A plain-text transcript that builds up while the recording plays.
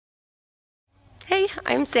Hey,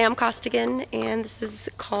 I'm Sam Costigan, and this is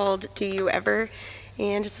called Do You Ever?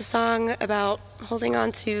 And it's a song about holding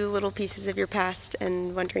on to little pieces of your past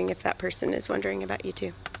and wondering if that person is wondering about you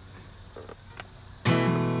too.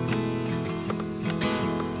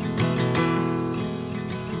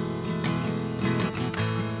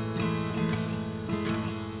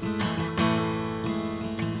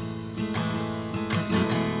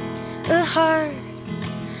 A heart-shaped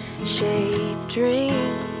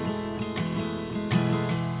dream.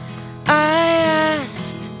 I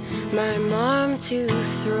asked my mom to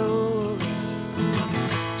throw it.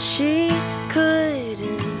 She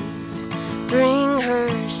couldn't bring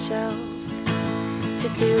herself to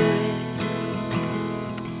do it.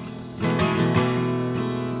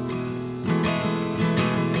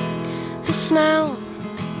 The smell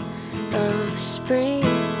of spring,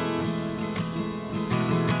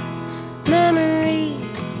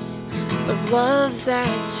 memories of love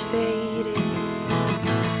that's faded,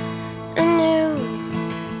 a new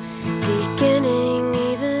beginning,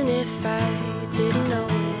 even if I didn't know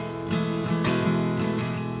it.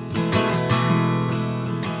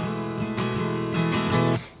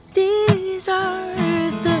 These are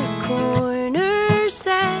the corners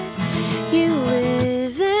that you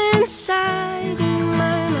live inside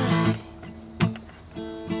my mind,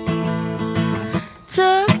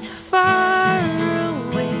 tucked far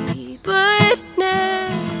away, but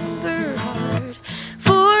never hard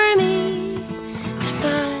for me to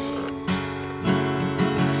find.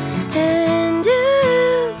 And do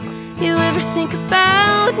you ever think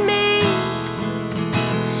about me?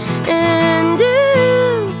 And do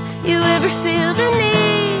you ever feel the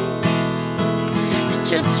need to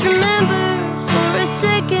just remember for a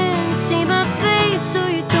second, see my face so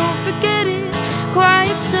you don't forget it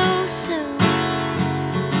quite so soon?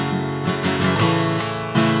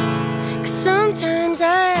 Sometimes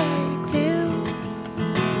I do.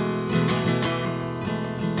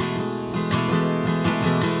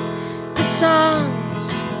 The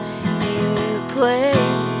songs you play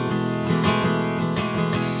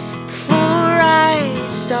before I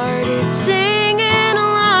started singing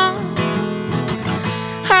along,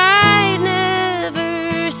 I'd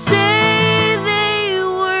never say they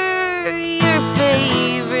were your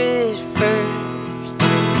favorite first.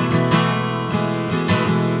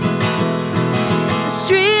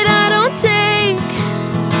 Street I don't take,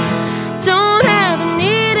 don't have a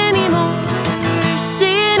need anymore.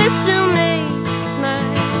 Seeing it still makes my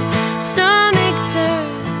stomach turn.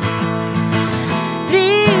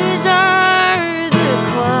 These are the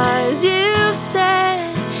claws you've set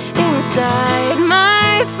inside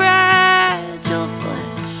my fragile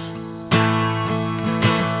flesh.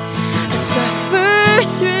 I suffer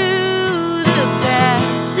through the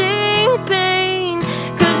passing pain,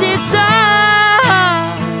 'cause it's all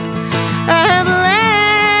I've left.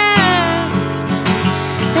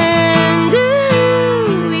 And do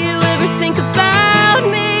you ever think about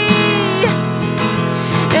me?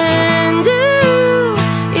 And do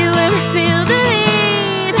you ever feel the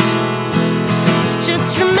need to just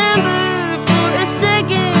remember for a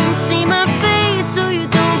second, see my face so you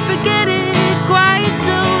don't forget it quite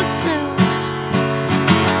so soon?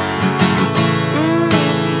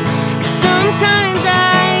 'Cause sometimes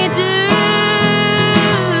I do.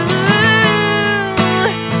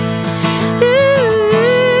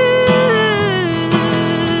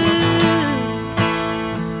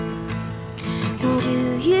 Do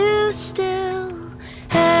you still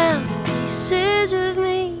have pieces of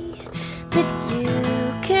me that you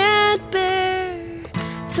can't bear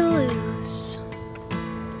to lose?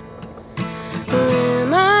 Or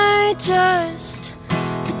am I just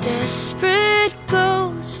the desperate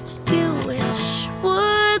ghost you wish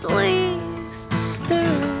would leave the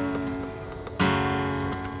room?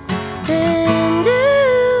 And do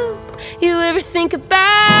you ever think about